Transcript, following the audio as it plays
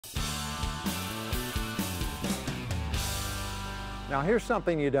Now here's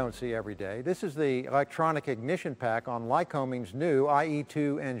something you don't see every day. This is the electronic ignition pack on Lycoming's new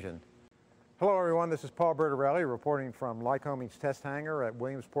IE2 engine. Hello everyone, this is Paul Bertorelli reporting from Lycoming's test hangar at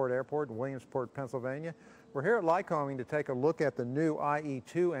Williamsport Airport in Williamsport, Pennsylvania. We're here at Lycoming to take a look at the new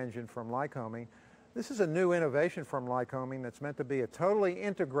IE2 engine from Lycoming. This is a new innovation from Lycoming that's meant to be a totally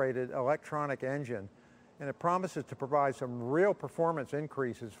integrated electronic engine, and it promises to provide some real performance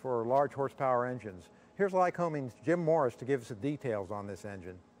increases for large horsepower engines. Here's Lycoming's Jim Morris to give us the details on this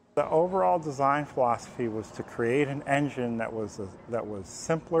engine. The overall design philosophy was to create an engine that was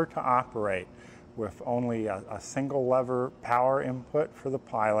simpler to operate, with only a single lever power input for the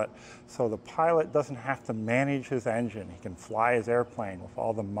pilot, so the pilot doesn't have to manage his engine. He can fly his airplane with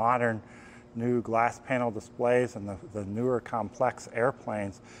all the modern new glass panel displays and the newer complex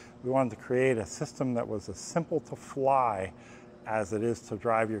airplanes. We wanted to create a system that was as simple to fly as it is to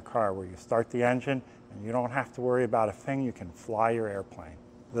drive your car, where you start the engine and you don't have to worry about a thing, you can fly your airplane.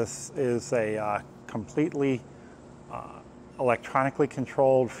 This is a completely electronically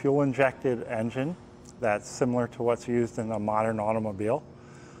controlled fuel-injected engine that's similar to what's used in a modern automobile.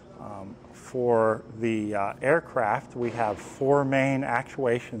 For the aircraft, we have four main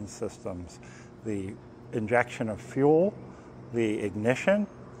actuation systems: the injection of fuel, the ignition,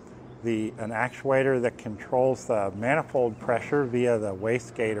 an actuator that controls the manifold pressure via the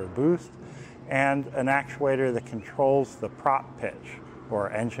wastegate or boost, and an actuator that controls the prop pitch or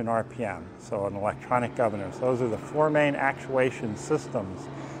engine RPM, so an electronic governor. So those are the four main actuation systems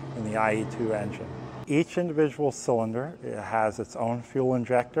in the IE2 engine. Each individual cylinder has its own fuel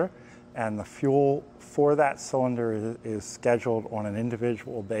injector, and the fuel for that cylinder is scheduled on an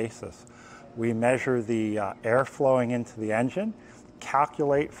individual basis. We measure the air flowing into the engine,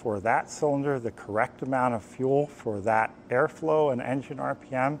 calculate for that cylinder the correct amount of fuel for that airflow and engine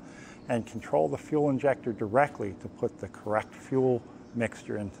RPM, and control the fuel injector directly to put the correct fuel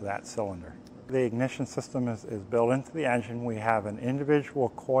mixture into that cylinder. The ignition system is built into the engine. We have an individual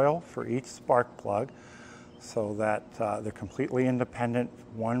coil for each spark plug, so that they're completely independent,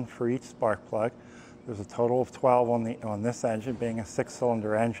 one for each spark plug. There's a total of 12 on this engine, being a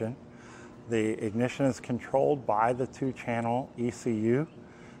 6-cylinder engine. The ignition is controlled by the 2-channel ECU,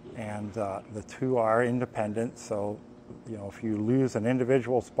 and the two are independent, so if you lose an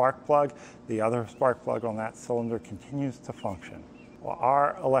individual spark plug, the other spark plug on that cylinder continues to function. Well,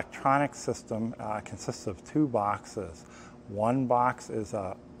 our electronic system consists of two boxes. One box is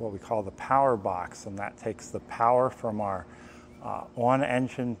what we call the power box, and that takes the power from our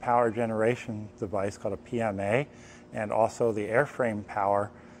on-engine power generation device called a PMA, and also the airframe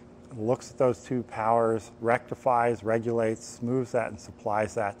power. Looks at those two powers, rectifies, regulates, moves that, and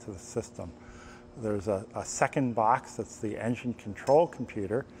supplies that to the system. There's a second box that's the engine control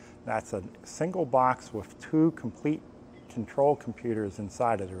computer. That's a single box with two complete control computers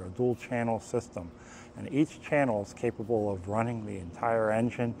inside it, or a dual channel system. And each channel is capable of running the entire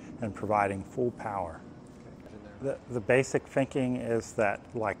engine and providing full power. The basic thinking is that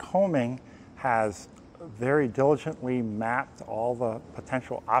Lycoming has very diligently mapped all the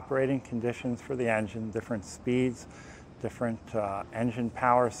potential operating conditions for the engine, different speeds, different engine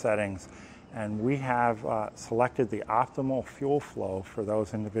power settings, and we have selected the optimal fuel flow for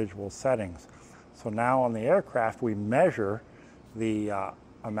those individual settings. So now on the aircraft, we measure the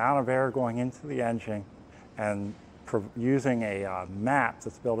amount of air going into the engine, and using a map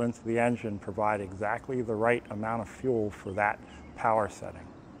that's built into the engine, provide exactly the right amount of fuel for that power setting.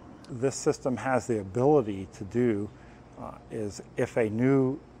 This system has the ability to do is, if a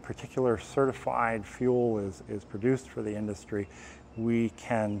new particular certified fuel is produced for the industry, we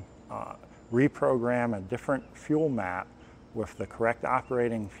can reprogram a different fuel map with the correct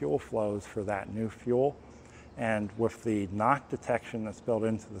operating fuel flows for that new fuel. And with the knock detection that's built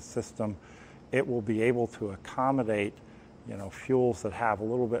into the system, it will be able to accommodate fuels that have a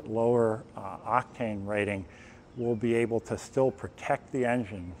little bit lower octane rating. Will be able to still protect the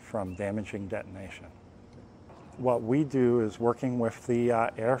engine from damaging detonation. What we do is, working with the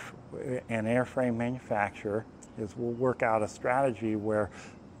airframe manufacturer, is we'll work out a strategy where,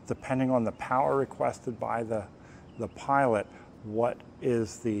 depending on the power requested by the pilot, what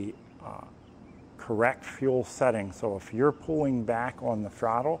is the correct fuel setting. So if you're pulling back on the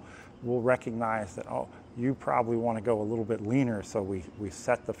throttle, we'll recognize that, oh, you probably want to go a little bit leaner, so we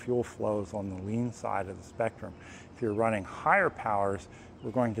set the fuel flows on the lean side of the spectrum. If you're running higher powers,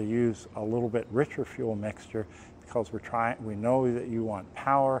 we're going to use a little bit richer fuel mixture, because we know that you want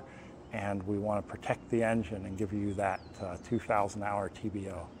power, and we want to protect the engine and give you that 2,000-hour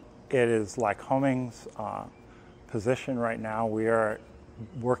TBO. It is Lycoming's position right now. We are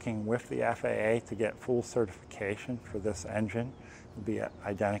working with the FAA to get full certification for this engine. It will be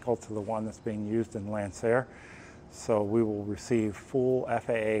identical to the one that's being used in Lancair. So we will receive full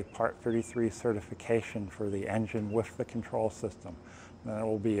FAA Part 33 certification for the engine with the control system. And it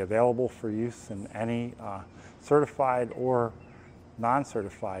will be available for use in any certified or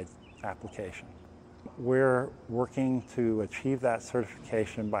non-certified application. We're working to achieve that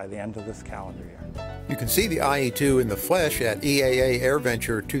certification by the end of this calendar year. You can see the IE2 in the flesh at EAA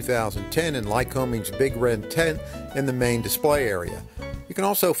AirVenture 2010 in Lycoming's Big Red Tent in the main display area. You can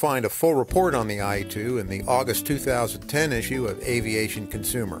also find a full report on the IE2 in the August 2010 issue of Aviation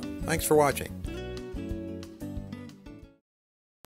Consumer. Thanks for watching.